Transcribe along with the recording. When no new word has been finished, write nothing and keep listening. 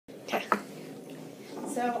Okay.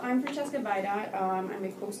 So I'm Francesca Bida. I'm a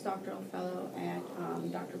postdoctoral fellow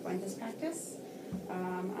at Dr. Fuentes' practice.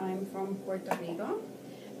 I'm from Puerto Rico.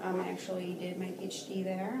 I actually did my PhD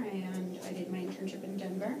there, and I did my internship in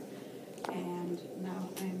Denver. And now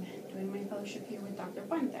I'm doing my fellowship here with Dr.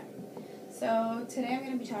 Fuente. So today I'm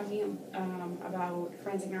going to be talking about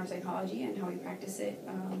forensic neuropsychology and how we practice it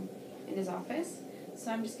in his office.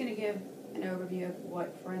 So I'm just going to give an overview of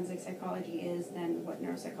what forensic psychology is, then what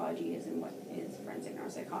neuropsychology is, and what is forensic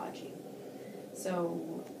neuropsychology.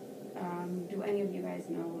 So, do any of you guys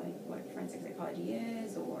know what forensic psychology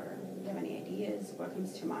is, or do you have any ideas? What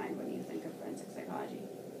comes to mind when you think of forensic psychology?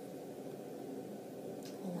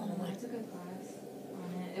 It's a good class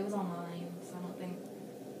on it. It was online, so I don't think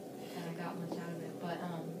that I got much out of it. But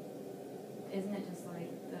isn't it just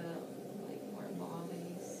like the more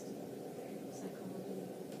law-based psychology?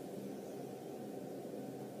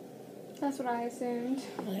 That's what I assumed.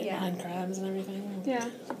 Like Yeah. behind crimes and everything. Yeah.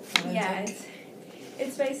 Yeah,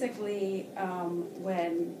 it's basically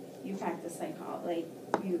when you practice psychology,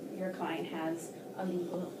 your client has a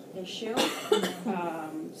legal issue.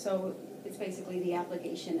 So it's basically the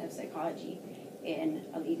application of psychology in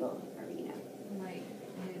a legal arena. Like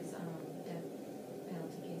his death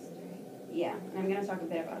penalty cases, right? Yeah, and I'm going to talk a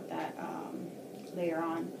bit about that later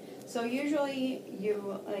on. So usually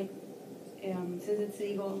since it's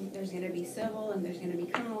legal, there's going to be civil and there's going to be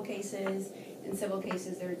criminal cases. In civil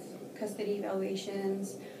cases, there's custody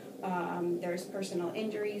evaluations, there's personal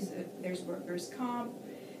injuries, there's workers' comp.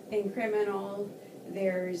 In criminal,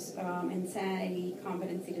 there's insanity,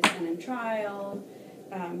 competency to stand in trial,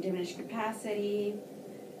 diminished capacity,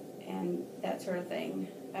 and that sort of thing.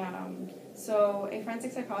 So a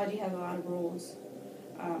forensic psychology has a lot of rules.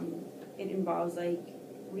 It involves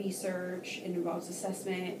research, it involves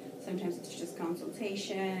assessment, sometimes it's just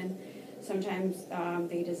consultation, sometimes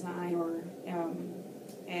they design or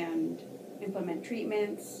and implement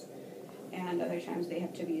treatments, and other times they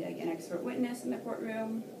have to be an expert witness in the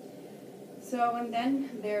courtroom. So, and then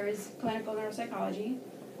there's clinical neuropsychology.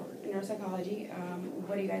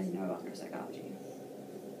 What do you guys know about neuropsychology?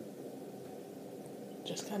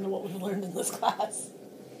 Just kind of what we've learned in this class.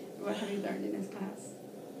 What have you learned in this class?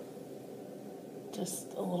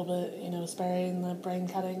 Just a little bit, sparing the brain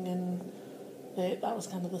cutting, and that was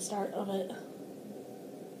kind of the start of it.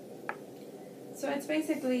 So it's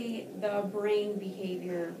basically the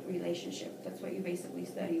brain-behavior relationship. That's what you basically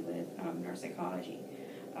study with neuropsychology.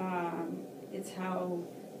 It's how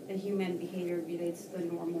the human behavior relates to the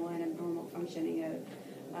normal and abnormal functioning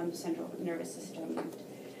of the central nervous system.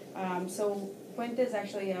 So Fuentes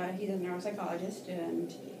actually, he's a neuropsychologist,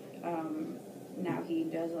 and now he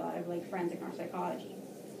does a lot of forensic neuropsychology.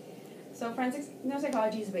 So forensic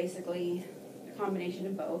neuropsychology is basically a combination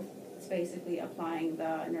of both. It's basically applying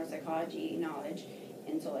the neuropsychology knowledge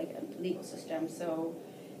into a legal system. So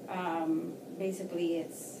basically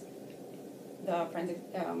it's the forensic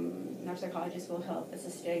neuropsychologist will help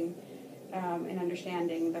assisting in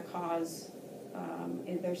understanding the cause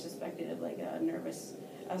if they're suspected of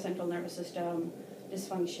a central nervous system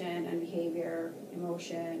dysfunction and behavior,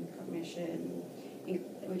 emotion, cognition,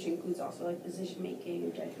 which includes also decision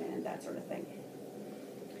making, judgment, and that sort of thing.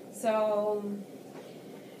 So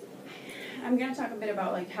I'm going to talk a bit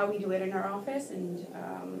about how we do it in our office, and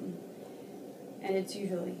it's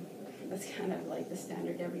usually that's kind of the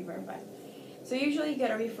standard everywhere. But so usually you get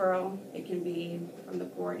a referral. It can be from the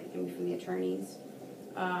court, it can be from the attorneys.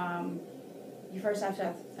 You first have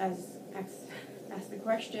to ask the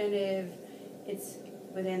question if it's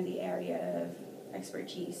within the area of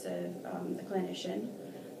expertise of the clinician,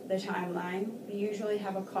 the timeline. We usually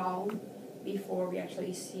have a call before we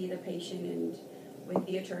actually see the patient and with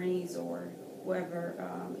the attorneys or whoever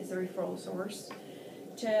is the referral source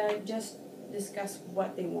to just discuss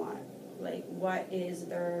what they want, what is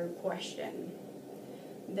their question.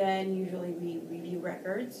 Then usually we review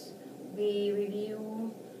records. We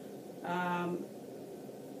review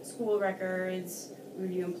school records,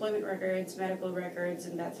 review employment records, medical records,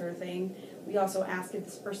 and that sort of thing. We also ask if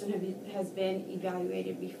this person has been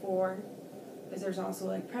evaluated before, because there's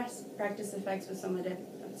also practice effects with some of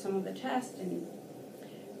the tests, and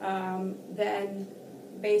then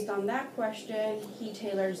based on that question, he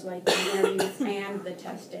tailors the interviews and the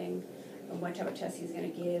testing, and what type of test he's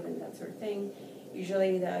going to give, and that sort of thing.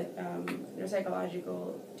 Usually the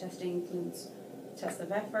neuropsychological testing includes tests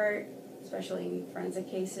of effort, especially in forensic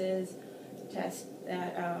cases, tests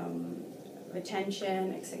of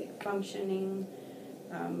attention, executive functioning,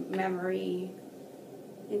 memory,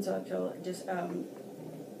 intellectual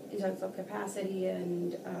capacity,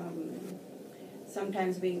 and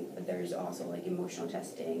sometimes there's also like emotional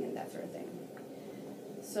testing and that sort of thing.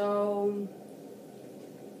 So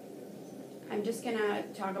I'm just gonna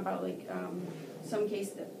talk about like some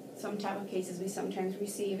type of cases we sometimes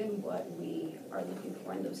receive and what we are looking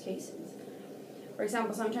for in those cases. For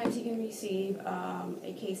example, sometimes you can receive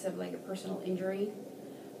a case of like a personal injury.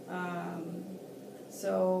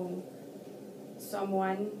 So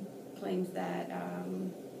someone claims that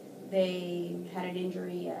they had an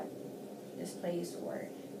injury at this place,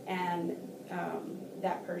 and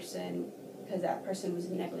that person, because that person was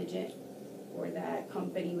negligent, or that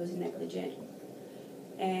company was negligent,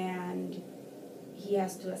 and he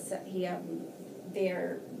has to assess.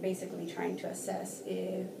 They're basically trying to assess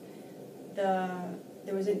if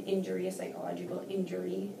there was an injury, a psychological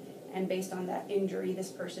injury, and based on that injury, this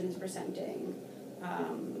person is presenting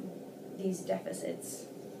these deficits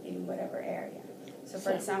in whatever area. So,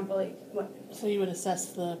 for example, like what? So you would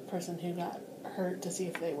assess the person who got hurt to see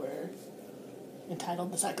if they were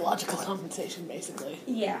entitled to psychological compensation, basically.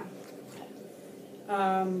 Yeah.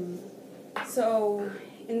 So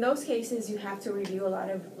in those cases, you have to review a lot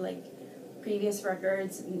of like previous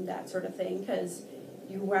records and that sort of thing, because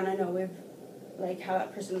you want to know if like how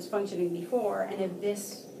that person was functioning before, and if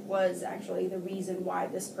this was actually the reason why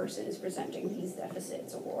this person is presenting these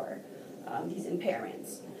deficits or these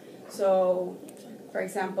impairments. So, for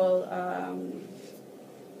example, I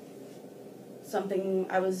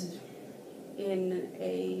was in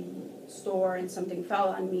a store and something fell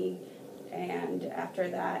on me, and after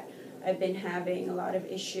that I've been having a lot of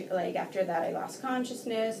issues. Like after that I lost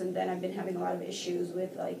consciousness, and then I've been having a lot of issues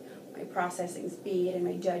with like my processing speed and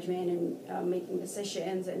my judgment and making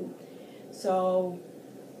decisions, and so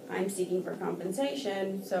I'm seeking for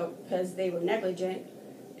compensation. So because they were negligent,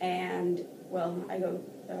 and well, I go.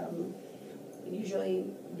 Usually,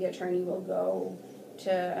 the attorney will go to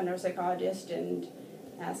a neuropsychologist and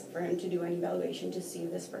ask for him to do an evaluation to see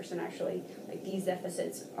if this person actually, like, these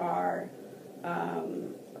deficits are a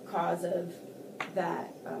cause of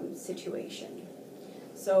that situation.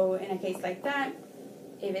 So in a case like that,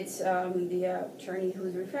 if it's the attorney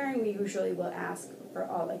who's referring, we usually will ask for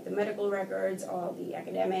all like the medical records, all the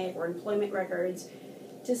academic or employment records,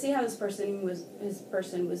 to see how this person was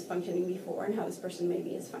functioning before and how this person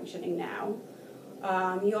maybe is functioning now.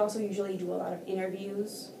 You also usually do a lot of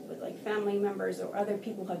interviews with like family members or other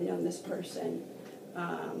people who have known this person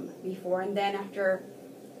before, and then after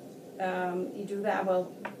you do that,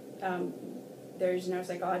 well, there's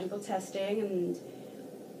neuropsychological testing, and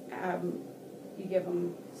you give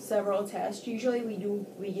them several tests. Usually we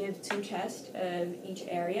give 2 tests of each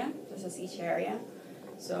area, to assess each area.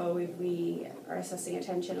 So if we are assessing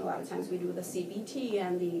attention, a lot of times we do the CBT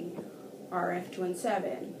and the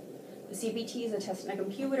RF217. The CBT is a test on a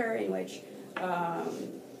computer in which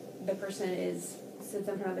the person sits in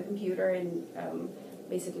front of the computer and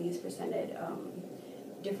basically is presented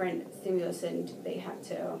different stimulus, and they have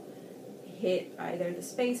to hit either the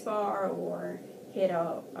space bar or hit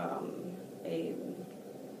a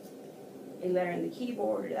letter in the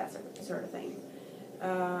keyboard, or that sort of thing.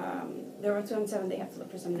 The RF217, they have to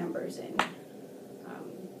look for some numbers in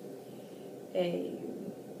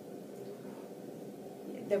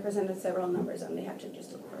they're presented several numbers, and they have to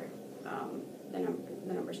just look for the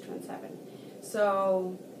numbers 2 and 7.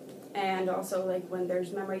 So, and also like when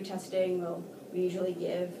there's memory testing, we usually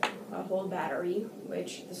give a whole battery,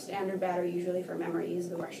 which the standard battery usually for memory is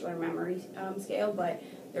the Wechsler memory scale, but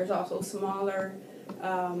there's also smaller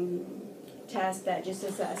tests that just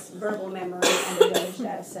assess verbal memory, and the others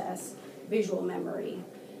that assess visual memory.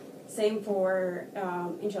 Same for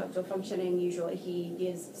intellectual functioning. Usually he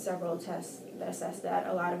gives several tests that assess that.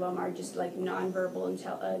 A lot of them are just like measured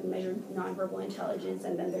nonverbal intelligence,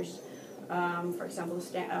 and then there's, for example,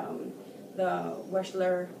 the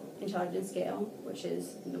Wechsler intelligence scale, which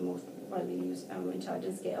is the most widely used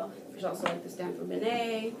intelligence scale. There's also like the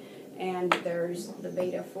Stanford-Binet, and there's the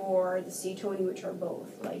Beta-4, the C-Tony, which are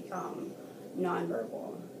both like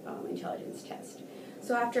nonverbal intelligence tests.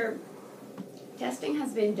 So after testing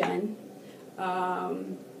has been done,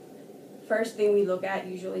 first thing we look at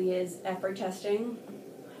usually is effort testing.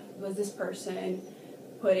 Was this person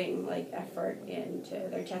putting like effort into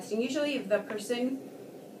their testing? Usually if the person,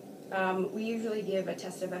 we usually give a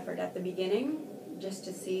test of effort at the beginning just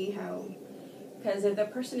to see how, because if the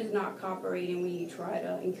person is not cooperating, we try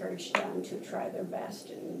to encourage them to try their best.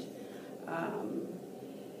 And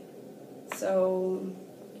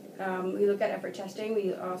we look at effort testing.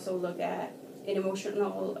 We also look at in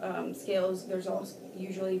emotional scales. There's also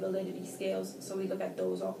usually validity scales, so we look at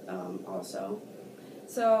those also.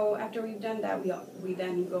 So after we've done that, we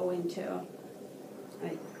then go into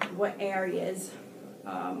like what areas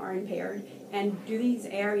are impaired, and do these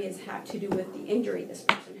areas have to do with the injury this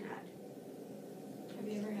person had? Have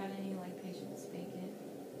you ever had any like patients fake it?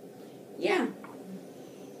 Yeah.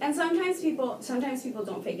 And sometimes people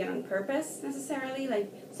don't fake it on purpose necessarily.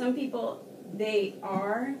 Like some people, they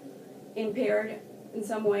are impaired in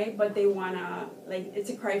some way, but they wanna, like, it's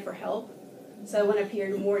a cry for help. So I want to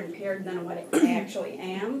appear more impaired than what I actually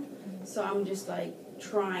am. So I'm just like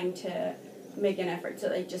trying to make an effort to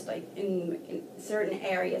like just like in certain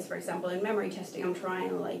areas, for example, in memory testing, I'm trying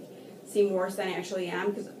to like seem worse than I actually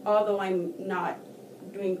am, because although I'm not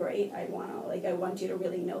doing great, I want you to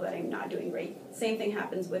really know that I'm not doing great. Same thing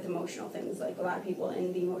happens with emotional things. Like a lot of people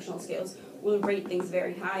in the emotional scales will rate things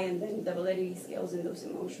very high, and then the validity scales in those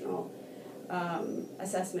emotional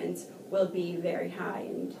assessments will be very high.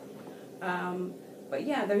 And but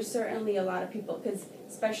yeah, there's certainly a lot of people, because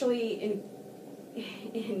especially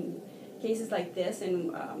in cases like this,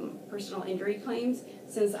 in personal injury claims,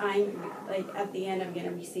 since I'm like at the end I'm going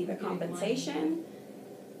to receive a compensation,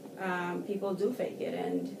 people do fake it,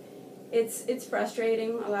 and it's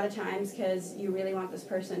frustrating a lot of times, because you really want this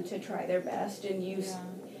person to try their best, and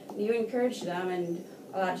you encourage them, and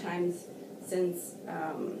a lot of times, since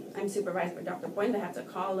I'm supervised by Dr. Point, I have to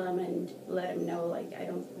call them and let him know, like,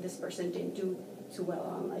 this person didn't do too well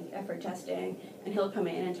on like effort testing, and he'll come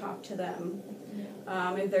in and talk to them.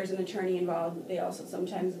 If there's an attorney involved, they also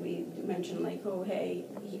sometimes we mention like, oh hey,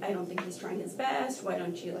 I don't think he's trying his best. Why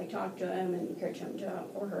don't you like talk to him and encourage him to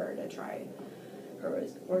or her to try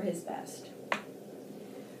his best.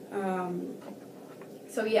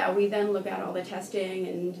 So yeah, we then look at all the testing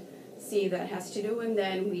and see that has to do, and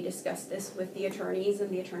then we discuss this with the attorneys, and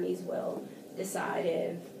the attorneys will decide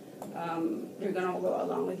if they're going to go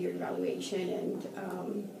along with your evaluation,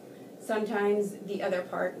 and sometimes the other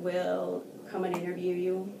part will come and interview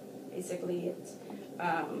you. Basically, it's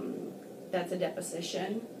that's a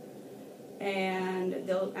deposition, and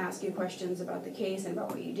they'll ask you questions about the case and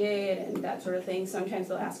about what you did and that sort of thing. Sometimes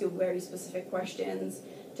they'll ask you very specific questions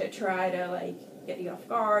to try to like get you off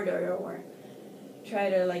guard or try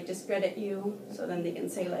to like discredit you, so then they can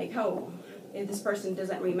say like, oh, if this person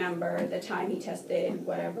doesn't remember the time he tested,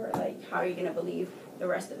 whatever, like how are you going to believe the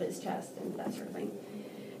rest of his test and that sort of thing.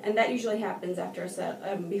 And that usually happens after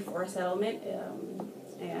before a settlement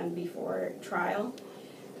and before trial.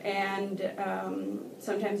 And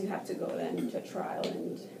sometimes you have to go then to trial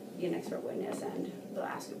and be an expert witness, and they'll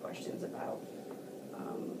ask you questions about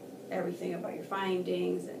everything about your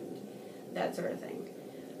findings and that sort of thing.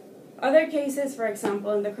 Other cases, for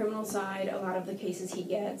example, in the criminal side, a lot of the cases he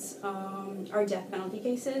gets are death penalty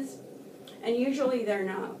cases, and usually they're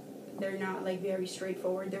not like very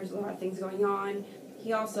straightforward. There's a lot of things going on.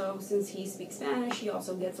 He also, since he speaks Spanish, he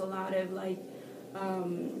also gets a lot of like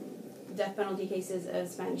death penalty cases of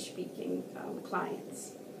Spanish-speaking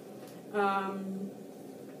clients.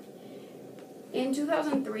 In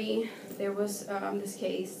 2003, there was this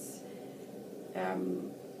case,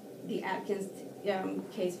 the Atkins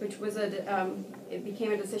case, which was it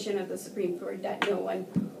became a decision of the Supreme Court that no one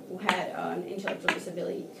who had an intellectual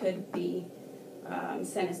disability could be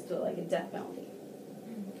sentenced to like a death penalty.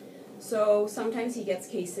 So sometimes he gets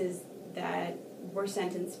cases that were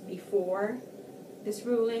sentenced before this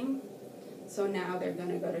ruling. So now they're going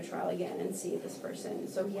to go to trial again and see this person.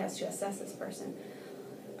 So he has to assess this person.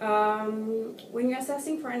 When you're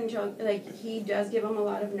assessing for an like he does give them a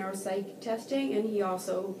lot of neuropsych testing, and he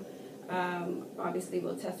also obviously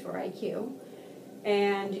will test for IQ.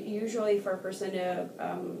 And usually for a person to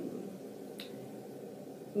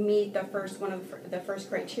meet the first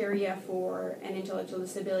criteria for an intellectual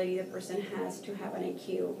disability, the person has to have an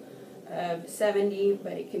IQ of 70,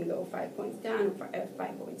 but it can go 5 points down,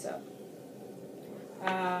 5 points up.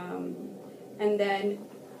 And then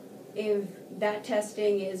if that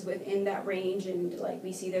testing is within that range and like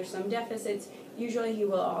we see there's some deficits, usually he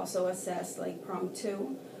will also assess like prong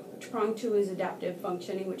 2, which prong 2 is adaptive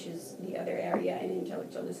functioning, which is the other area in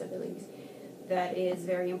intellectual disabilities that is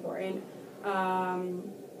very important.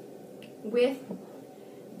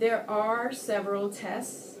 There are several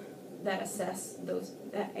tests that assess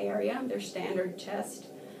that area. They're standard tests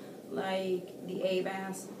like the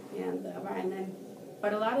ABAS and the Vineland,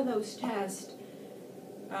 but a lot of those tests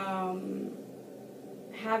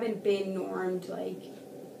haven't been normed like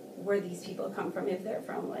where these people come from, if they're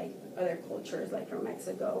from like other cultures like from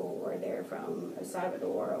Mexico or they're from El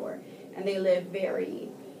Salvador and they live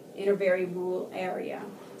in a very rural area.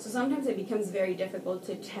 So sometimes it becomes very difficult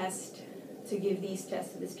to give these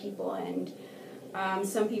tests to these people, and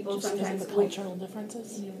some people just sometimes the cultural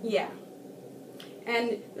differences. Yeah.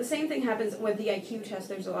 And the same thing happens with the IQ test.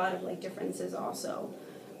 There's a lot of like differences also.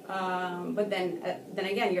 But then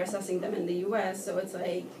again, you're assessing them in the U.S., so it's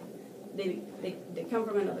like they come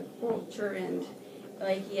from another culture, and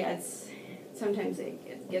like it's sometimes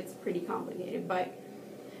it gets pretty complicated. But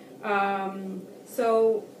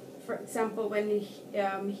so for example, when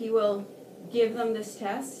he will give them these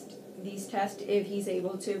tests if he's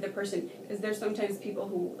able to, the person, because there's sometimes people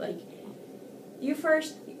who like you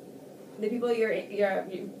first, the people you're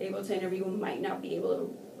able to interview might not be able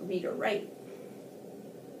to read or write.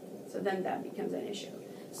 So then that becomes an issue.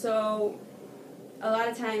 So a lot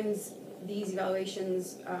of times these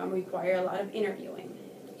evaluations require a lot of interviewing,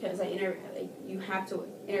 because you have to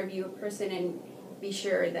interview a person and be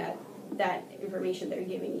sure that that information they're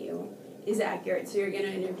giving you is accurate. So you're going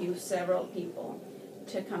to interview several people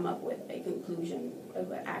to come up with a conclusion of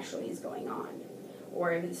what actually is going on.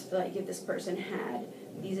 Or if it's like if this person had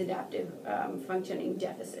these adaptive functioning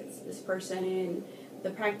deficits, this person in the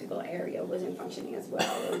practical area wasn't functioning as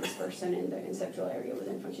well, or this person in the conceptual area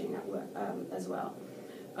wasn't functioning as well.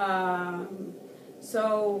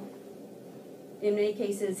 So in many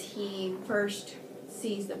cases, he first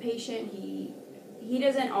sees the patient. He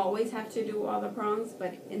doesn't always have to do all the prongs,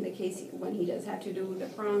 but in the case when he does have to do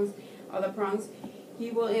all the prongs, he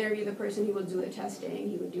will interview the person, he will do the testing,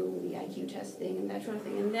 he would do the IQ testing and that sort of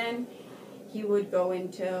thing. And then he would go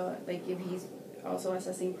into, like if he's also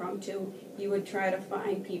assessing prong 2, he would try to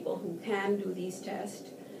find people who can do these tests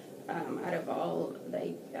out of all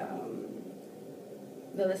the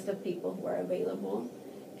list of people who are available.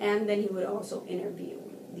 And then he would also interview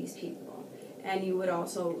these people. And you would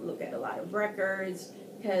also look at a lot of records,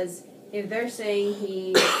 because if they're saying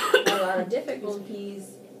he had a lot of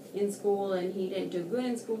difficulties in school and he didn't do good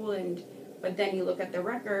in school, but then you look at the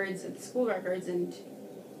records, at the school records, and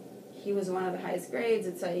he was one of the highest grades,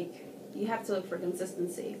 it's like you have to look for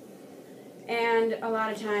consistency. And a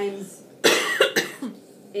lot of times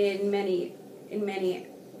in many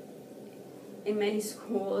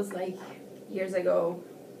schools, like years ago,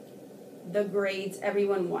 the grades,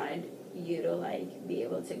 everyone wanted you to like be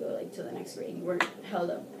able to go like to the next grade. You weren't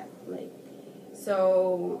held up like,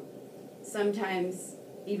 so sometimes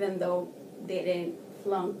even though they didn't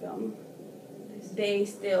flunk them, they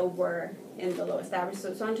still were in the lowest average.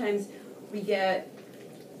 So sometimes we get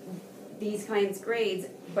these kinds of grades,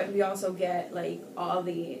 but we also get like all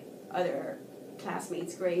the other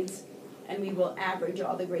classmates' grades, and we will average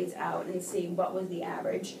all the grades out and see what was the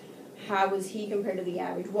average, how was he compared to the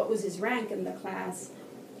average, what was his rank in the class,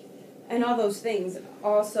 and all those things.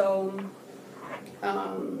 Also,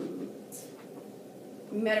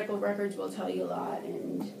 medical records will tell you a lot,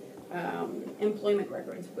 and employment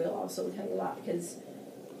records will also tell you a lot, because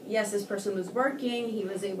yes, this person was working, he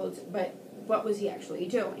was able to, but what was he actually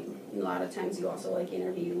doing? And a lot of times you also like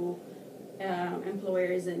interview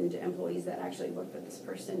employers and employees that actually worked with this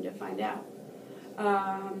person to find out.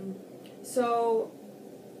 So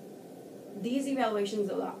these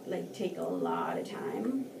evaluations take a lot of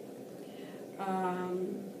time,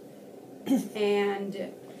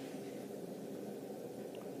 and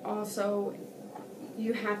also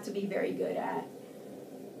you have to be very good at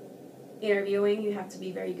interviewing, you have to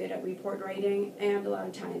be very good at report writing, and a lot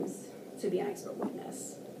of times to be an expert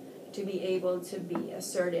witness, to be able to be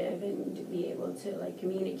assertive and to be able to like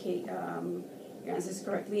communicate your answers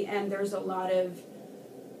correctly. And there's a lot of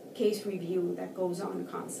case review that goes on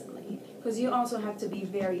constantly, because you also have to be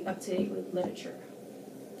very up to date with literature.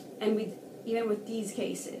 And even with these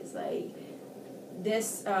cases, like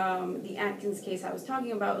this, the Atkins case I was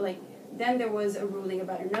talking about, like then there was a ruling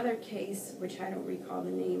about another case, which I don't recall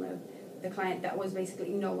the name of the client, that was basically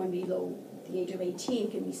no one below the age of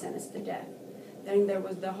 18 can be sentenced to death. Then there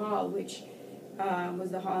was the Hall, which was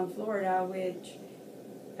the Hall in Florida, which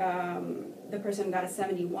the person got a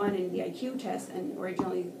 71 in the IQ test, and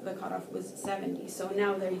originally the cutoff was 70. So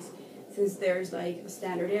now since there's like a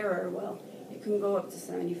standard error, well, it can go up to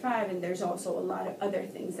 75, and there's also a lot of other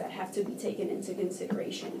things that have to be taken into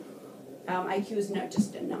consideration. IQ is not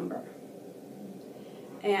just a number.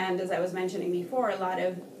 And as I was mentioning before, a lot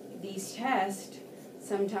of these tests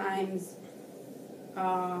sometimes,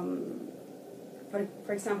 for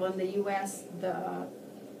example, in the U.S., the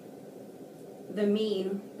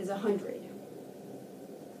mean is 100.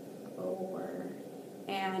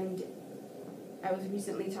 And I was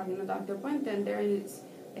recently talking to Dr. Puente, and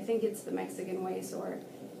I think it's the Mexican ways, or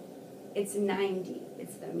it's 90.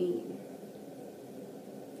 It's the mean.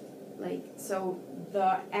 Like, so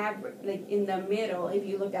the average, like in the middle, if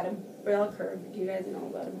you look at a bell curve, do you guys know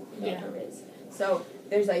what a bell curve is? So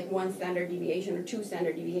there's like one standard deviation or two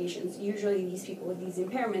standard deviations. Usually these people with these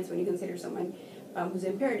impairments, when you consider someone who's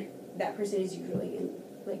impaired, that person is usually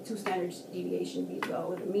like 2 standard deviation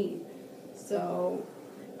below the mean. So,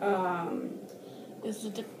 Is the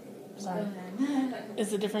Go sorry. ahead.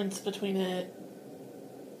 Is the difference between it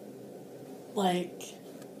like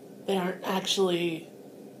they aren't actually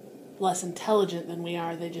less intelligent than we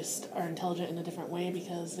are, they just are intelligent in a different way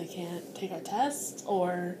because they can't take our tests,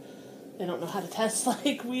 or they don't know how to test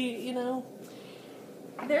like we, you know?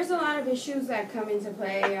 there's a lot of issues that come into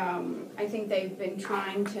play. I think they've been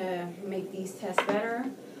trying to make these tests better,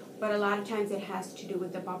 but a lot of times it has to do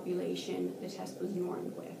with the population the test was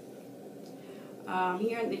normed with.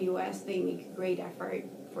 Here in the U.S., they make a great effort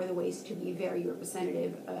for the weights to be very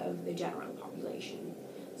representative of the general population.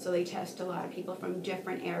 So they test a lot of people from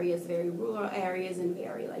different areas, very rural areas and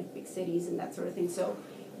very like big cities and that sort of thing. So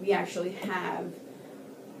we actually have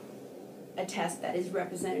a test that is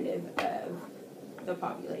representative of the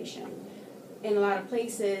population. In a lot of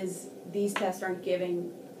places, these tests aren't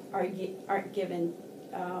given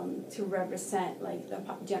to represent like the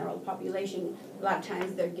general population. A lot of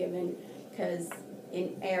times they're given because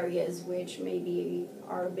in areas which maybe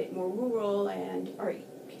are a bit more rural and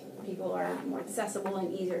people are more accessible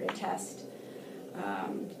and easier to test.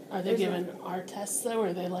 Are they given our tests though, or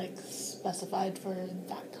are they like specified for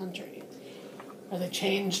that country? Are they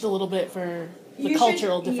changed a little bit for the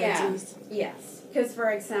cultural differences? Yeah, yes. Because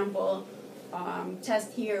for example,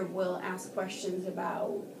 test here will ask questions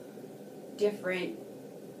about different,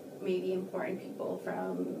 maybe important people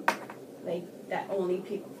from like that only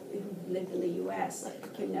people who lived in the U.S.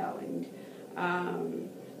 can know, and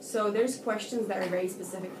so there's questions that are very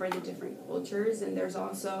specific for the different cultures, and there's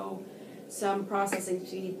also some processing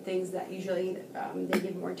speed things that usually they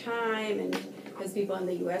give more time, and because people in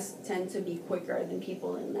the U.S. tend to be quicker than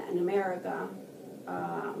people in Latin America,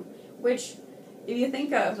 which if you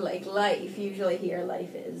think of like life, usually here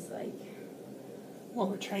life is like Well,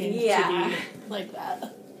 we're trained to be like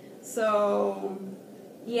that. So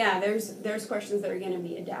yeah, there's questions that are going to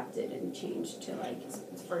be adapted and changed to like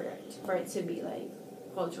for it to be like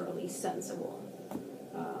culturally sensible.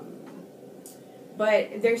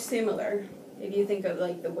 But they're similar. If you think of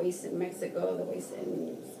like the weights in Mexico, the weights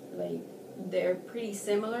in like they're pretty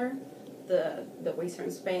similar. The weights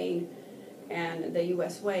from Spain and the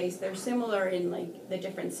U.S. weights, they're similar in like the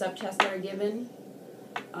different subtests that are given.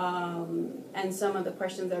 And some of the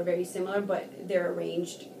questions are very similar, but they're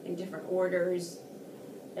arranged in different orders.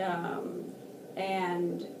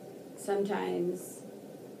 And sometimes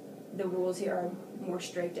the rules here are more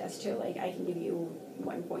strict as to like I can give you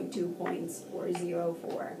 1.2 points or 0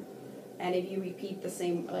 for, and if you repeat the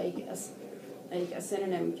same like a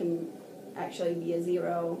synonym can actually be a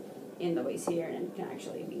 0 in the weights here, and it can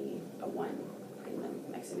actually be a 1 in the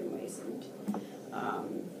Mexican weights, and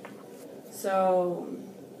so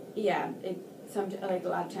yeah, like a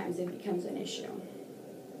lot of times it becomes an issue.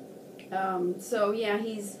 So yeah,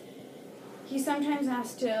 he's sometimes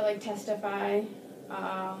asked to like testify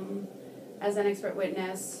as an expert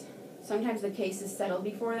witness. Sometimes the case is settled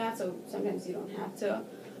before that, so sometimes you don't have to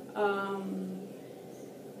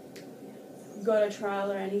go to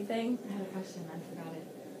trial or anything. I have a question, I forgot it.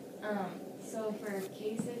 So for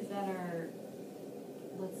cases that are,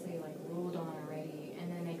 let's say, like ruled on already,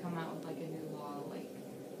 and then they come out with like a new law, like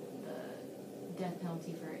the death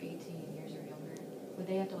penalty for 18 years or younger, would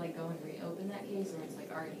they have to like go and reopen that case, or it's like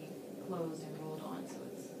already closed and ruled on, so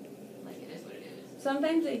it's like it is what it is?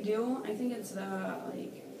 Sometimes they do. I think it's the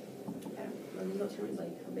like I don't know, legal term is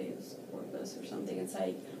like habeas corpus or something. It's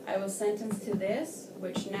like I was sentenced to this,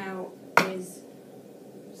 which now is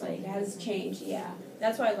like has changed. Yeah,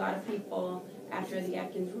 that's why a lot of people after the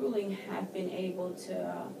Atkins ruling have been able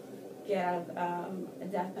to get out of a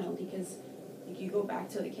death penalty, because if you go back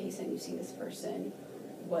to the case and you see this person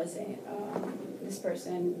this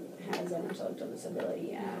person has an intellectual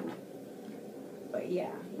disability, and but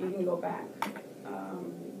yeah, you can go back.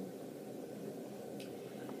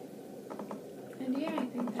 And yeah, I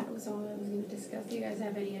think that was all I was going to discuss. Do you guys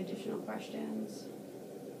have any additional questions?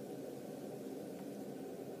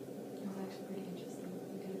 It was actually pretty interesting.